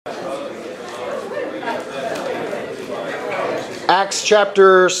Acts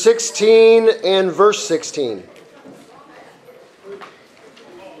chapter 16 and verse 16.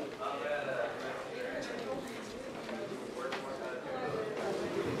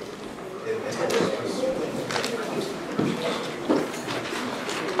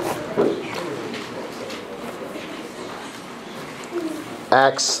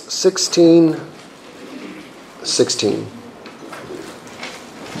 Acts 16, 16.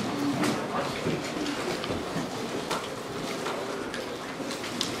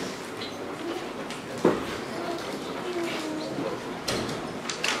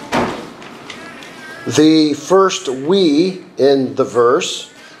 The first "we" in the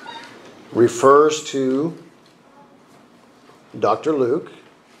verse refers to Dr. Luke,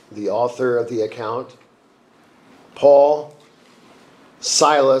 the author of the account, Paul,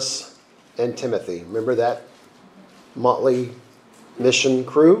 Silas, and Timothy. Remember that motley mission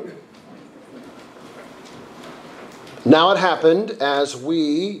crew? Now it happened as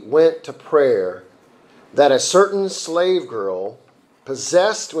we went to prayer that a certain slave girl,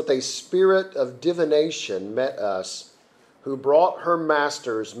 possessed with a spirit of divination, met us, who brought her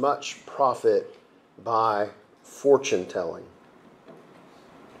masters much profit by fortune telling.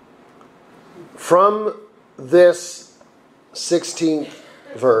 From this 16th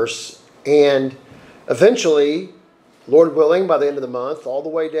verse, and eventually, Lord willing, by the end of the month, all the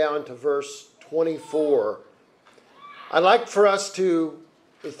way down to verse 24, I'd like for us to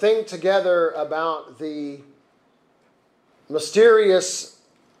think together about the mysterious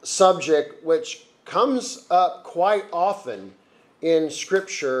subject which comes up quite often in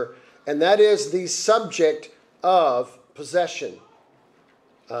Scripture, and that is the subject of possession,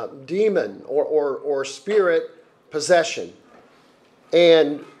 demon or spirit possession.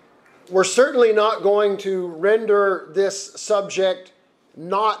 And we're certainly not going to render this subject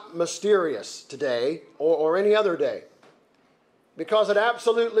not mysterious today or any other day, because it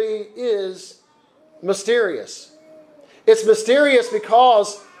absolutely is mysterious. It's mysterious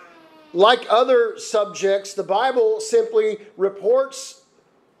because, like other subjects, the Bible simply reports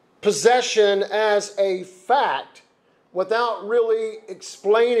possession as a fact without really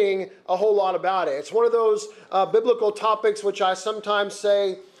explaining a whole lot about it. It's one of those biblical topics which I sometimes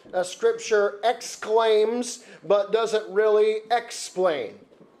say Scripture exclaims but doesn't really explain.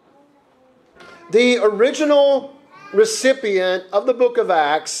 The original recipient of the book of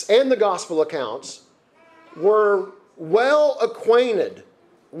Acts and the gospel accounts were well acquainted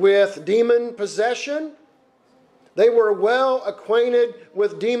with demon possession. They were well acquainted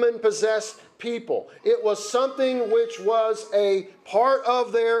with demon-possessed people. It was something which was a part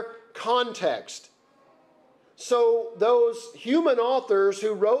of their context. So those human authors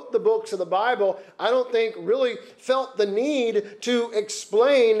who wrote the books of the Bible, I don't think really felt the need to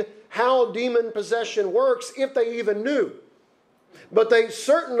explain how demon possession works, if they even knew. But they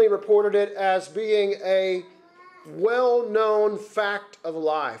certainly reported it as being a well-known fact of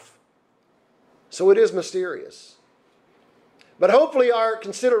life. So it is mysterious. But hopefully our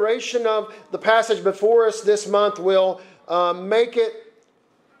consideration of the passage before us this month will make it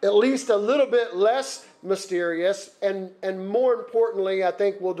at least a little bit less mysterious, and more importantly, I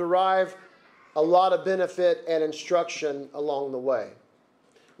think we'll derive a lot of benefit and instruction along the way.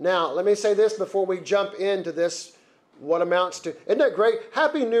 Now, let me say this before we jump into this, what amounts to, isn't that great?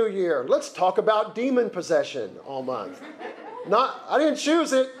 Happy New Year. Let's talk about demon possession all month. I didn't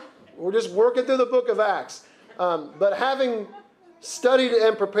choose it. We're just working through the book of Acts. But having studied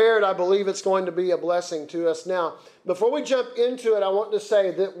and prepared, I believe it's going to be a blessing to us. Now, before we jump into it, I want to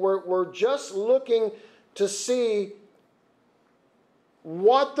say that we're just looking to see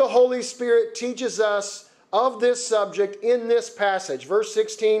what the Holy Spirit teaches us of this subject in this passage, verse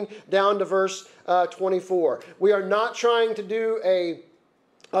 16 down to verse 24. We are not trying to do a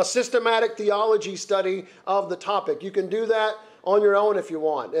systematic theology study of the topic. You can do that on your own if you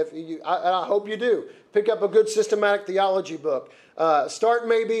want. I hope you do. Pick up a good systematic theology book. Start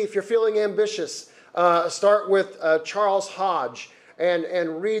maybe, if you're feeling ambitious, start with Charles Hodge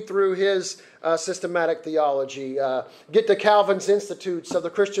and read through his systematic theology. Get to Calvin's Institutes of the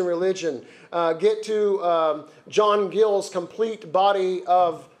Christian Religion. Get to John Gill's Complete Body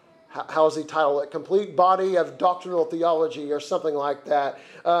of, how does he title it? Complete Body of Doctrinal Theology or something like that.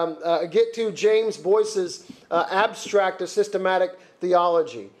 Get to James Boyce's Abstract of Systematic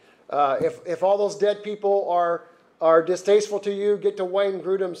Theology. If all those dead people are distasteful to you, get to Wayne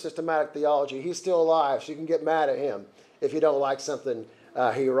Grudem's Systematic Theology. He's still alive, so you can get mad at him if you don't like something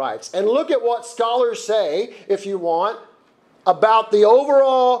he writes. And look at what scholars say, if you want, about the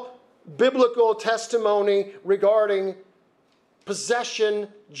overall biblical testimony regarding possession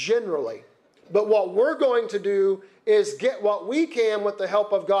generally. But what we're going to do is get what we can with the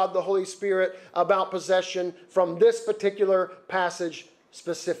help of God, the Holy Spirit, about possession from this particular passage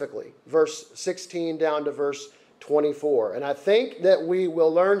specifically. Verse 16 down to verse 24. And I think that we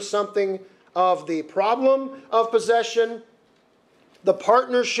will learn something of the problem of possession, the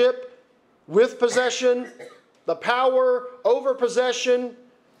partnership with possession, the power over possession,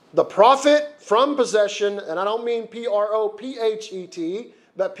 the profit from possession, and I don't mean P-R-O-P-H-E-T,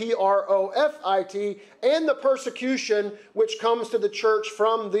 but P-R-O-F-I-T, and the persecution which comes to the church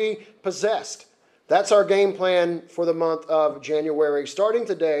from the possessed. That's our game plan for the month of January, starting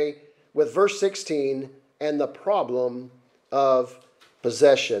today with verse 16 and the problem of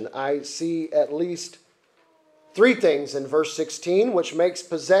possession. I see at least three things in verse 16 which makes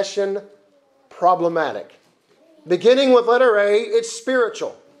possession problematic. Beginning with letter A, it's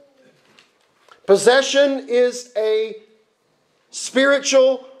spiritual. Possession is a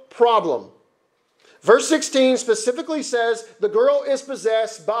spiritual problem. Verse 16 specifically says the girl is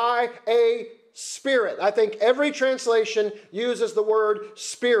possessed by a spirit. I think every translation uses the word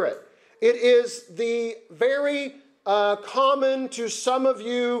spirit. It is the very common to some of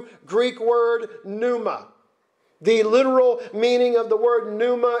you Greek word pneuma. The literal meaning of the word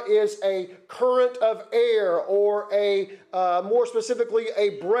pneuma is a current of air, or more specifically,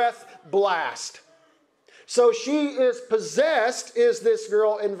 a breath blast. So she is possessed, is this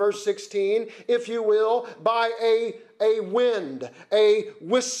girl in verse 16, if you will, by a wind, a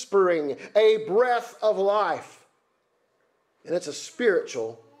whispering, a breath of life. And it's a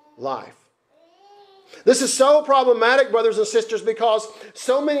spiritual life. This is so problematic, brothers and sisters, because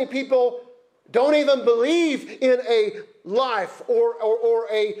so many people don't even believe in a life or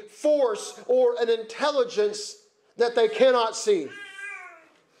a force or an intelligence that they cannot see.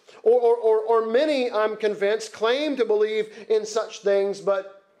 Or many, I'm convinced, claim to believe in such things,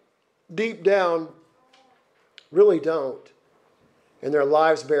 but deep down really don't. And their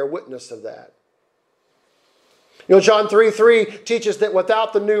lives bear witness of that. You know, John 3:3 teaches that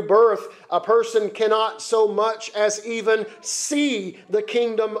without the new birth, a person cannot so much as even see the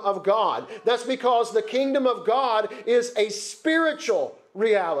kingdom of God. That's because the kingdom of God is a spiritual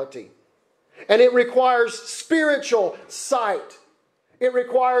reality. And it requires spiritual sight. It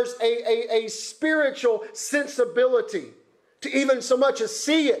requires a spiritual sensibility to even so much as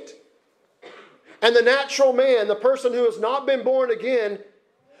see it. And the natural man, the person who has not been born again,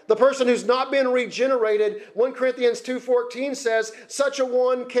 the person who's not been regenerated, 1 Corinthians 2:14 says, such a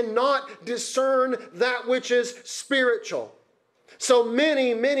one cannot discern that which is spiritual. So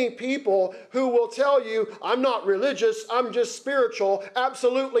many people who will tell you, I'm not religious, I'm just spiritual,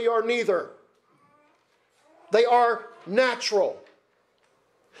 absolutely are neither. They are natural.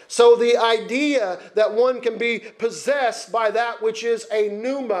 So the idea that one can be possessed by that which is a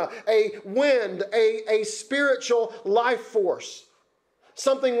pneuma, a wind, a spiritual life force,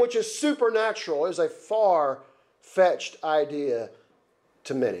 something which is supernatural, is a far-fetched idea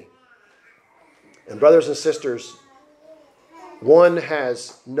to many. And brothers and sisters, one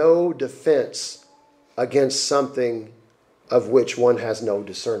has no defense against something of which one has no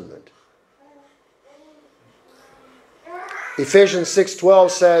discernment. Ephesians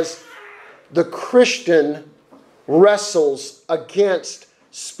 6:12 says, the Christian wrestles against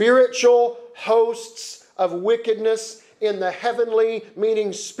spiritual hosts of wickedness in the heavenly,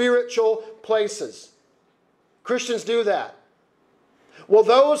 meaning spiritual places. Christians do that. Well,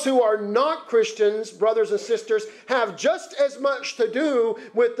 those who are not Christians, brothers and sisters, have just as much to do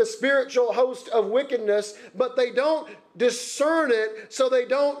with the spiritual host of wickedness, but they don't discern it, so they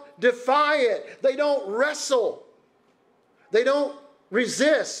don't defy it. They don't wrestle. They don't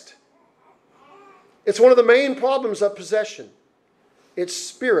resist. It's one of the main problems of possession. It's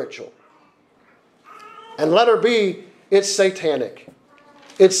spiritual. And letter B, it's satanic.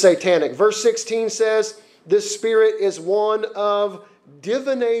 It's satanic. Verse 16 says, this spirit is one of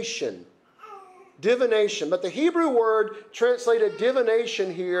divination. Divination. But the Hebrew word translated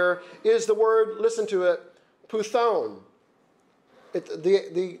divination here is the word, listen to it, puthon.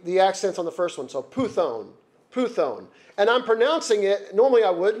 The accent's on the first one, so puthon. Puthon. And I'm pronouncing it, normally I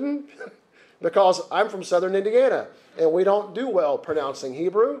wouldn't, because I'm from southern Indiana, and we don't do well pronouncing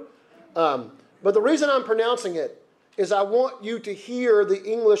Hebrew. But the reason I'm pronouncing it is I want you to hear the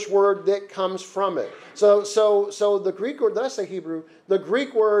English word that comes from it. So the Greek word, did I say Hebrew? The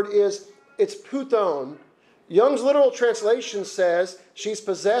Greek word it's puthon. Young's literal translation says she's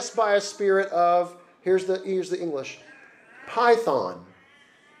possessed by a spirit of, here's the English, python.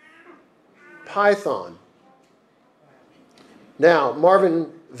 Python. Now,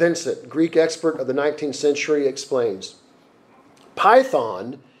 Marvin Vincent, Greek expert of the 19th century, explains,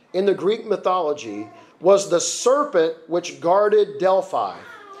 python in the Greek mythology was the serpent which guarded Delphi.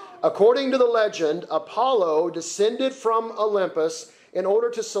 According to the legend, Apollo descended from Olympus in order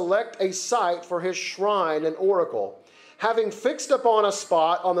to select a site for his shrine and oracle. Having fixed upon a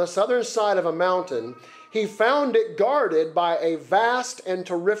spot on the southern side of a mountain, he found it guarded by a vast and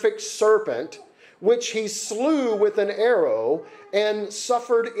terrific serpent, which he slew with an arrow and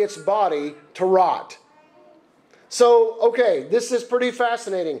suffered its body to rot. So, okay, this is pretty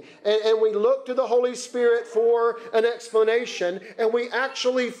fascinating. And we look to the Holy Spirit for an explanation, and we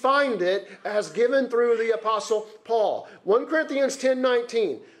actually find it as given through the Apostle Paul. 1 Corinthians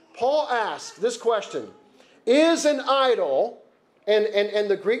 10:19, Paul asks this question: is an idol, and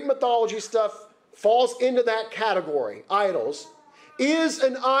the Greek mythology stuff falls into that category, idols. Is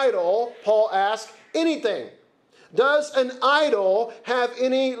an idol, Paul asks, anything? Does an idol have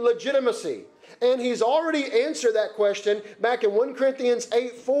any legitimacy? And he's already answered that question back in 1 Corinthians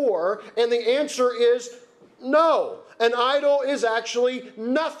 8:4, and the answer is no. An idol is actually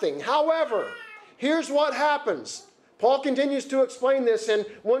nothing. However, here's what happens. Paul continues to explain this in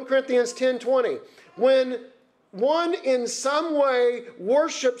 1 Corinthians 10:20. When one in some way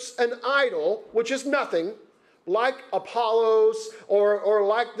worships an idol, which is nothing, like Apollos or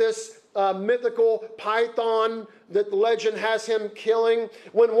like this mythical python that the legend has him killing.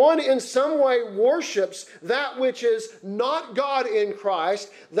 When one in some way worships that which is not God in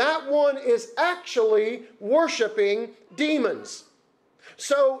Christ, that one is actually worshiping demons.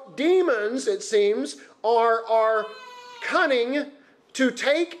 So demons, it seems, are cunning to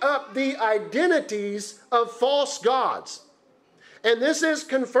take up the identities of false gods. And this is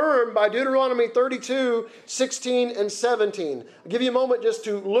confirmed by Deuteronomy 32, 16, and 17. I'll give you a moment just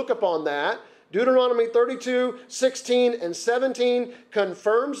to look upon that. Deuteronomy 32, 16, and 17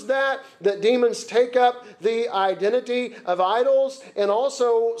 confirms that demons take up the identity of idols. And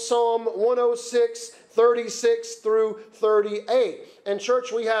also Psalm 106, 36 through 38. And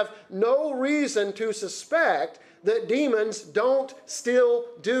church, we have no reason to suspect that demons don't still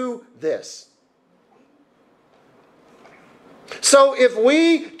do this. So if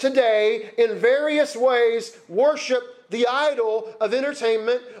we today in various ways worship the idol of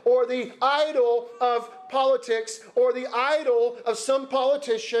entertainment or the idol of politics or the idol of some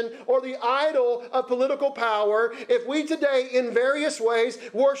politician or the idol of political power, if we today in various ways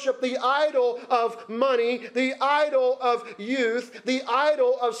worship the idol of money, the idol of youth, the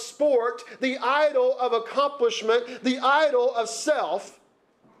idol of sport, the idol of accomplishment, the idol of self,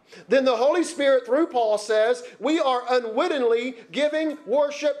 then the Holy Spirit, through Paul, says we are unwittingly giving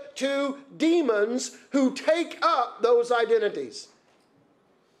worship to demons who take up those identities.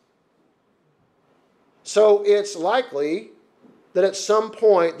 So it's likely that at some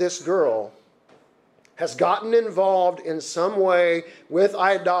point this girl has gotten involved in some way with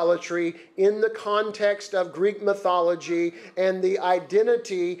idolatry in the context of Greek mythology, and the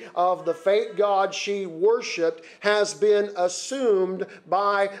identity of the fake god she worshipped has been assumed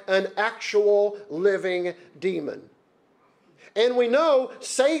by an actual living demon. And we know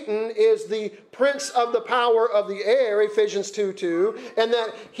Satan is the prince of the power of the air, Ephesians 2:2, and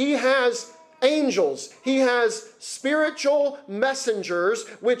that he has angels. He has spiritual messengers,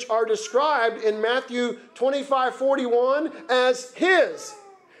 which are described in Matthew 25:41 as his.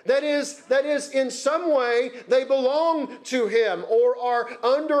 That is, in some way, they belong to him or are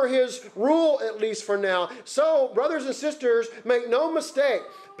under his rule, at least for now. So, brothers and sisters, make no mistake,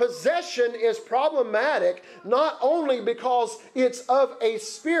 possession is problematic not only because it's of a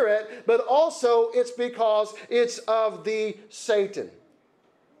spirit, but also it's because it's of the Satan.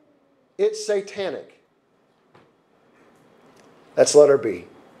 It's satanic. That's letter B.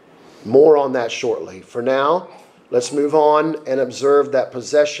 More on that shortly. For now, let's move on and observe that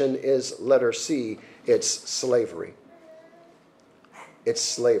possession is letter C. It's slavery. It's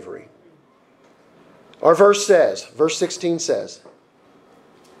slavery. Our verse 16 says,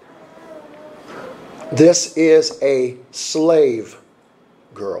 this is a slave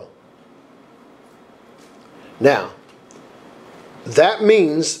girl. Now, that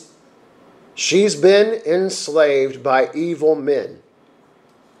means she's been enslaved by evil men.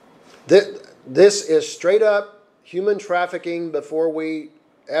 This is straight up human trafficking before we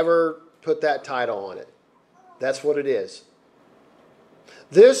ever put that title on it. That's what it is.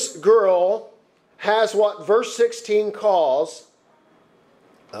 This girl has what verse 16 calls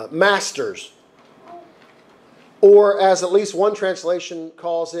masters. Or as at least one translation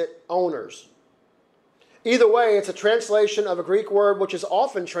calls it, owners. Either way, it's a translation of a Greek word which is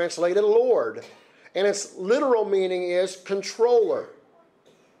often translated Lord. And its literal meaning is controller.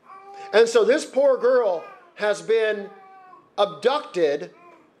 And so this poor girl has been abducted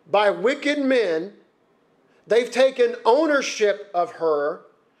by wicked men. They've taken ownership of her.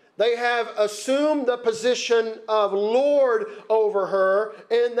 They have assumed the position of Lord over her,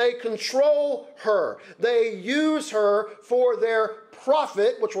 and they control her. They use her for their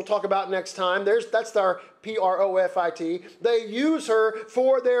profit, which we'll talk about next time. That's our profit. They use her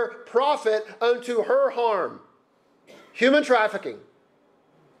for their profit unto her harm. Human trafficking.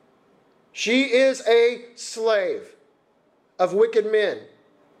 She is a slave of wicked men.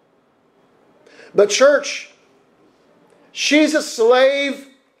 But church, she's a slave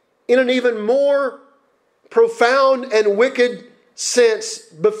in an even more profound and wicked sense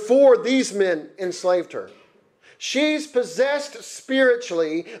before these men enslaved her. She's possessed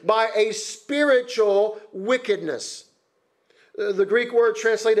spiritually by a spiritual wickedness. The Greek word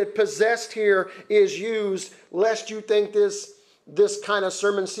translated possessed here is used, lest you think this kind of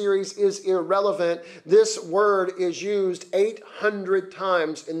sermon series is irrelevant. This word is used 800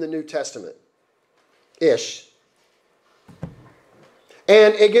 times in the New Testament. Ish.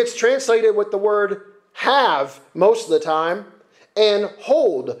 And it gets translated with the word have most of the time and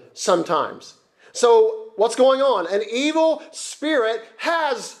hold sometimes. So what's going on? An evil spirit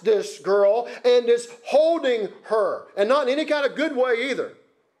has this girl and is holding her. And not in any kind of good way either,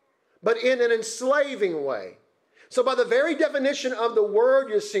 but in an enslaving way. So by the very definition of the word,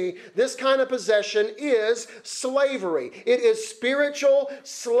 you see, this kind of possession is slavery. It is spiritual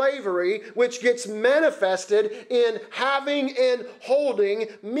slavery, which gets manifested in having and holding,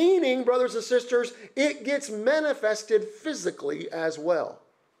 meaning, brothers and sisters, it gets manifested physically as well.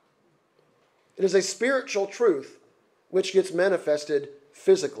 It is a spiritual truth which gets manifested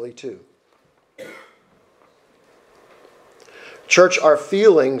physically too. Church, our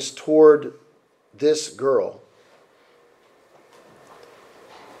feelings toward this girl,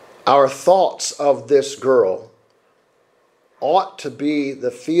 our thoughts of this girl ought to be the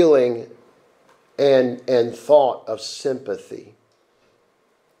feeling and thought of sympathy.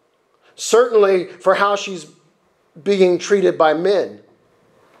 Certainly for how she's being treated by men.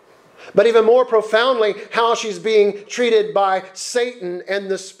 But even more profoundly, how she's being treated by Satan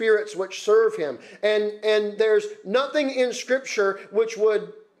and the spirits which serve him. And there's nothing in Scripture which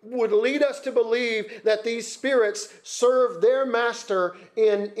would lead us to believe that these spirits serve their master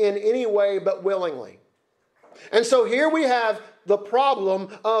in any way but willingly. And so here we have the problem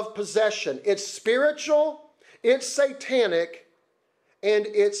of possession. It's spiritual, it's satanic, and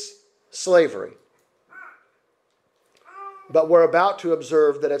it's slavery. But we're about to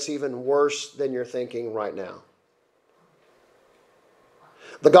observe that it's even worse than you're thinking right now.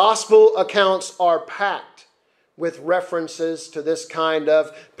 The gospel accounts are packed with references to this kind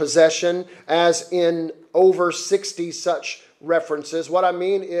of possession, as in over 60 such references. What I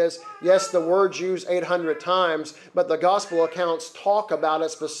mean is, yes, the word's used 800 times, but the gospel accounts talk about it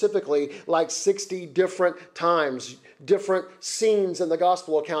specifically like 60 different times. Different scenes in the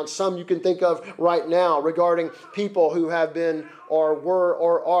gospel accounts. Some you can think of right now regarding people who have been or were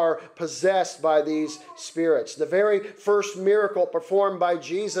or are possessed by these spirits. The very first miracle performed by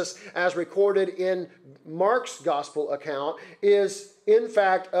Jesus, as recorded in Mark's gospel account, is in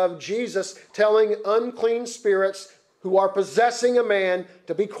fact of Jesus telling unclean spirits who are possessing a man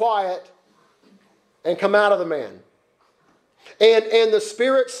to be quiet and come out of the man. And the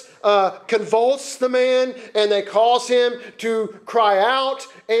spirits convulse the man, and they cause him to cry out.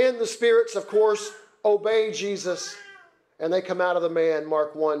 And the spirits, of course, obey Jesus, and they come out of the man,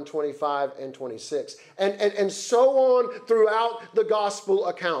 Mark 1, 25 and 26. And so on throughout the gospel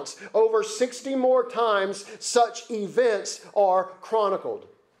accounts. Over 60 more times such events are chronicled.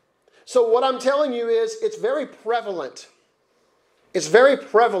 So what I'm telling you is it's very prevalent. It's very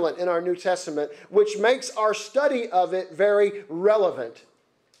prevalent in our New Testament, which makes our study of it very relevant.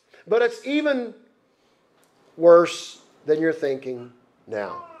 But it's even worse than you're thinking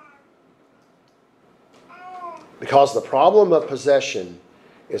now. Because the problem of possession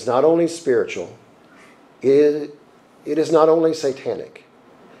is not only spiritual, it is not only satanic,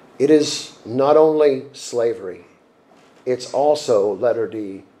 it is not only slavery, it's also, letter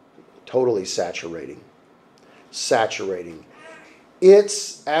D, totally saturating. Saturating.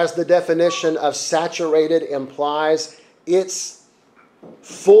 It's, as the definition of saturated implies, it's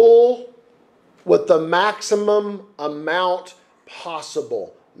full with the maximum amount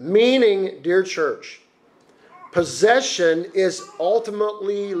possible. Meaning, dear church, possession is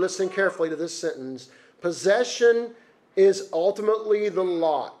ultimately, listen carefully to this sentence, possession is ultimately the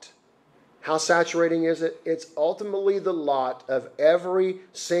lot. How saturating is it? It's ultimately the lot of every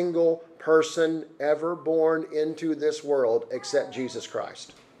single person ever born into this world except Jesus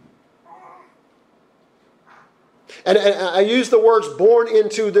Christ. And I use the words born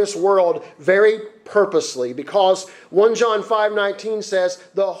into this world very purposely because 1 John 5:19 says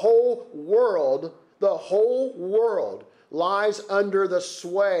the whole world lies under the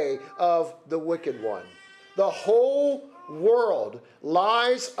sway of the wicked one. The whole world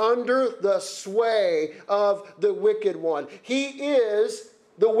lies under the sway of the wicked one.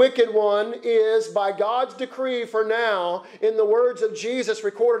 The wicked one is, by God's decree for now, in the words of Jesus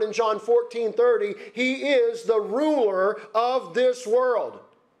recorded in John 14:30, he is the ruler of this world.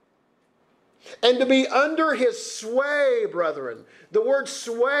 And to be under his sway, brethren. The word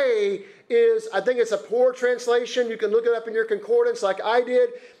sway is, I think it's a poor translation. You can look it up in your concordance like I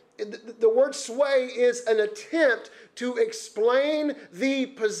did. The word sway is an attempt to explain the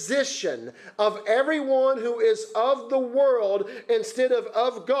position of everyone who is of the world instead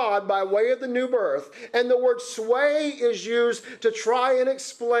of God by way of the new birth. And the word sway is used to try and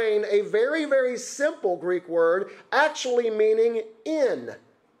explain a very, very simple Greek word, actually meaning in.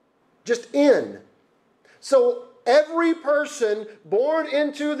 Just in. So every person born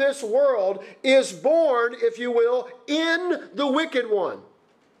into this world is born, if you will, in the wicked one.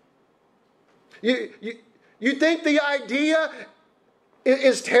 You think the idea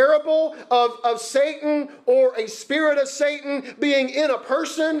is terrible of Satan or a spirit of Satan being in a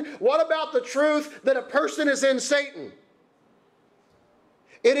person? What about the truth that a person is in Satan?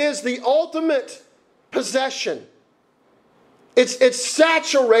 It is the ultimate possession. It's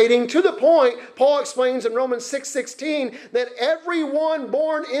saturating to the point, Paul explains in Romans 6:16, that everyone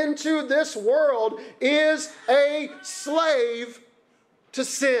born into this world is a slave to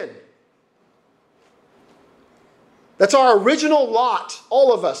sin. That's our original lot,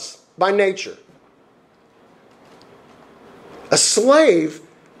 all of us, by nature. A slave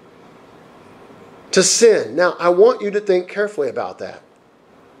to sin. Now, I want you to think carefully about that.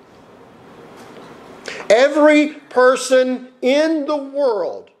 Every person in the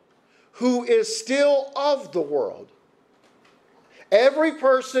world who is still of the world, every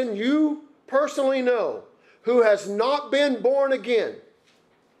person you personally know who has not been born again,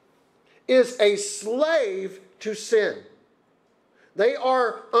 is a slave to sin. They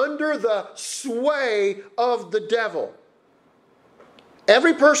are under the sway of the devil.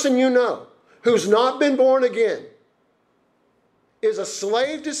 Every person you know who's not been born again is a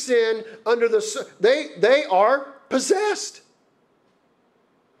slave to sin under they are possessed.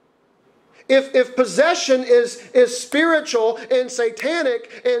 If possession is spiritual and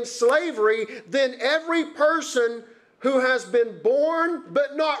satanic and slavery, then every person who has been born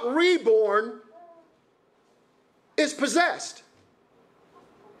but not reborn is possessed.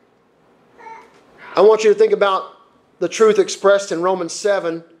 I want you to think about the truth expressed in Romans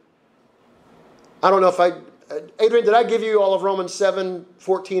 7. I don't know if Adrian, did I give you all of Romans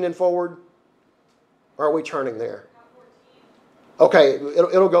 7:14 and forward? Or are we turning there? Okay,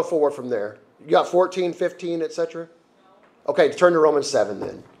 it'll go forward from there. You got 14, 15, etc.? Okay, turn to Romans 7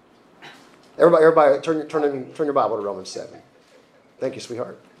 then. Everybody turn your Bible to Romans 7. Thank you,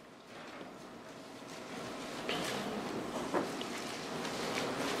 sweetheart.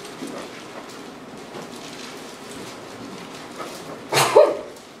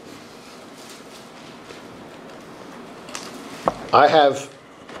 I have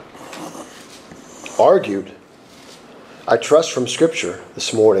argued, I trust from Scripture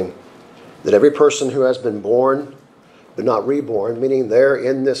this morning, that every person who has been born but not reborn, meaning they're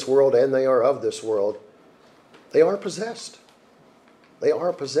in this world and they are of this world, they are possessed. They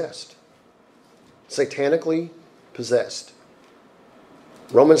are possessed. Satanically possessed.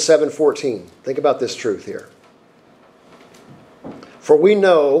 Romans 7:14. Think about this truth here. For we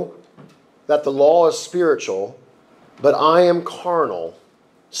know that the law is spiritual, but I am carnal,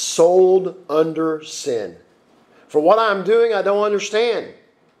 sold under sin. For what I'm doing, I don't understand.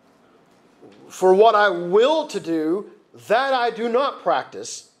 For what I will to do, that I do not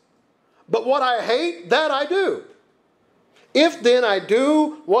practice. But what I hate, that I do. If then I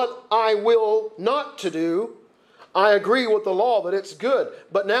do what I will not to do, I agree with the law that it's good.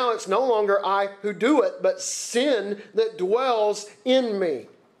 But now it's no longer I who do it, but sin that dwells in me.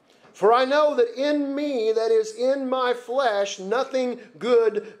 For I know that in me, that is in my flesh, nothing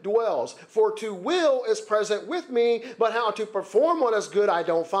good dwells. For to will is present with me, but how to perform what is good I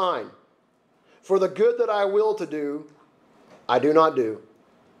don't find. For the good that I will to do, I do not do.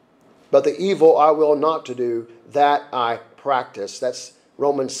 But the evil I will not to do, that I practice. That's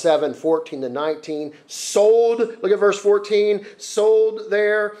Romans 7:14-19. Sold, look at verse 14. Sold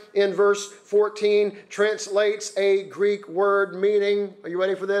there in verse 14 translates a Greek word meaning, are you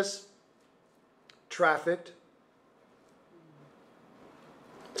ready for this? Trafficked.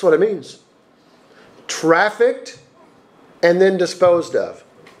 That's what it means. trafficked, and then disposed of.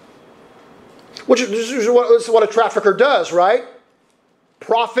 Which is what a trafficker does, right?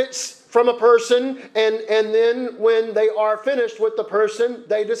 Profits from a person, and then when they are finished with the person,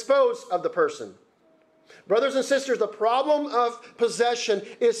 they dispose of the person. Brothers and sisters, the problem of possession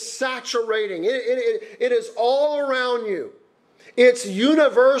is saturating. It is all around you. It's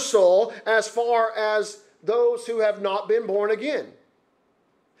universal as far as those who have not been born again.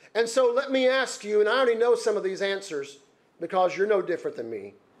 And so let me ask you, and I already know some of these answers because you're no different than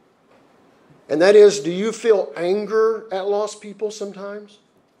me. And that is, do you feel anger at lost people sometimes?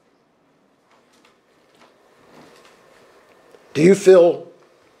 Do you feel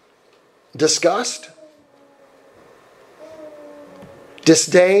disgust?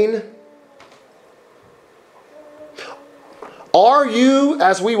 Disdain? Are you,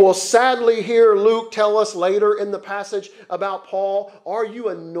 as we will sadly hear Luke tell us later in the passage about Paul, are you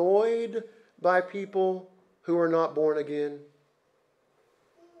annoyed by people who are not born again?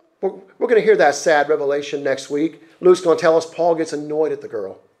 We're going to hear that sad revelation next week. Luke's going to tell us Paul gets annoyed at the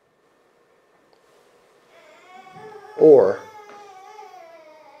girl. Or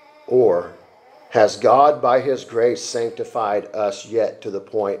has God by His grace sanctified us yet to the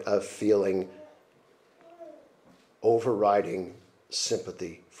point of feeling overriding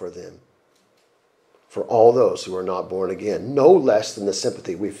sympathy for them? For all those who are not born again. No less than the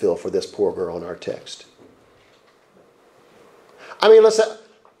sympathy we feel for this poor girl in our text. I mean, listen.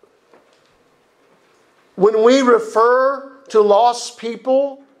 When we refer to lost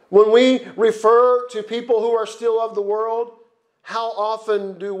people, when we refer to people who are still of the world, how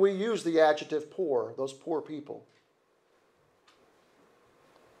often do we use the adjective poor, those poor people?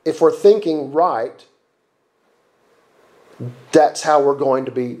 If we're thinking right, that's how we're going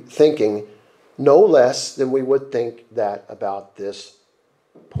to be thinking, no less than we would think that about this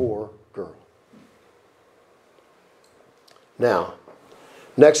poor girl. Now,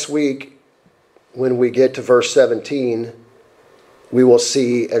 next week, when we get to verse 17, we will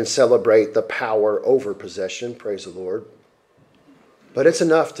see and celebrate the power over possession. Praise the Lord. But it's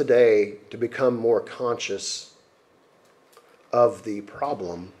enough today to become more conscious of the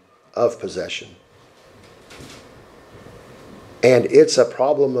problem of possession. And it's a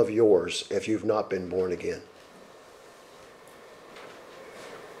problem of yours if you've not been born again.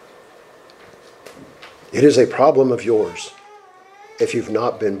 It is a problem of yours if you've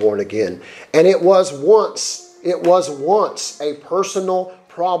not been born again. And it was once a personal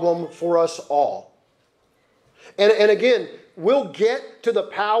problem for us all. And again, we'll get to the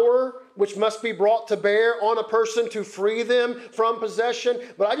power which must be brought to bear on a person to free them from possession.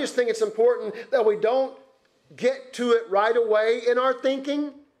 But I just think it's important that we don't get to it right away in our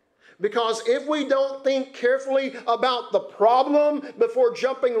thinking. Because if we don't think carefully about the problem before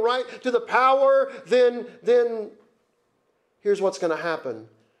jumping right to the power, then here's what's going to happen.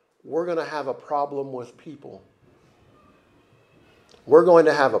 We're going to have a problem with people. We're going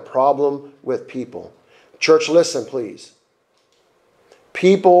to have a problem with people. Church, listen, please.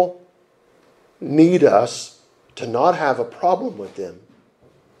 People need us to not have a problem with them.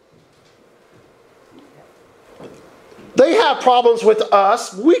 They have problems with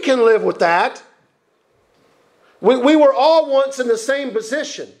us. We can live with that. We were all once in the same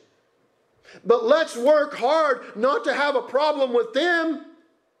position. But let's work hard not to have a problem with them,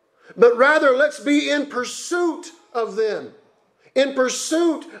 but rather let's be in pursuit of them, in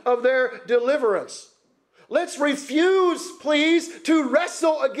pursuit of their deliverance. Let's refuse, please, to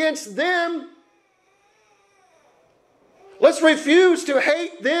wrestle against them. Let's refuse to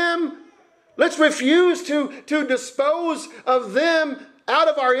hate them. Let's refuse to dispose of them out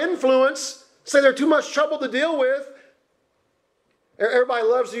of our influence, say they're too much trouble to deal with. Everybody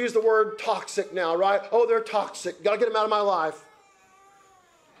loves to use the word toxic now, right? Oh, they're toxic. Got to get them out of my life.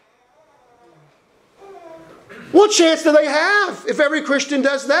 What chance do they have if every Christian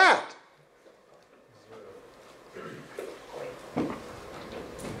does that?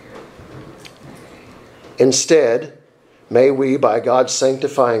 Instead, may we, by God's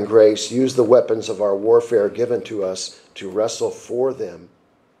sanctifying grace, use the weapons of our warfare given to us to wrestle for them.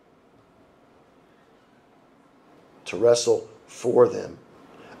 To wrestle for them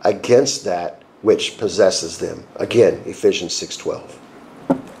against that which possesses them. Again, Ephesians 6:12.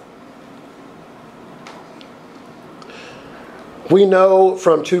 We know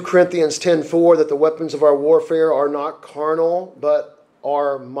from 2 Corinthians 10:4 that the weapons of our warfare are not carnal, but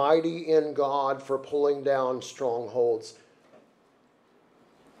are mighty in God for pulling down strongholds.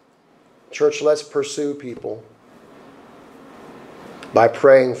 Church, let's pursue people by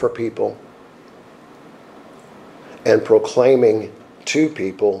praying for people and proclaiming to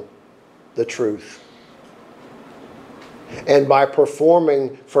people the truth. and by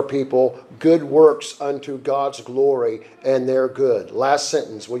performing for people good works unto God's glory and their good. Last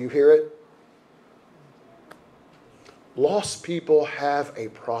sentence, will you hear it? Lost people have a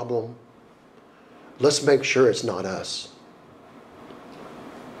problem. Let's make sure it's not us.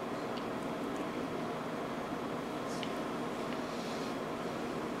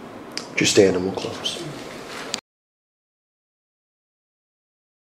 Would you stand and we'll close?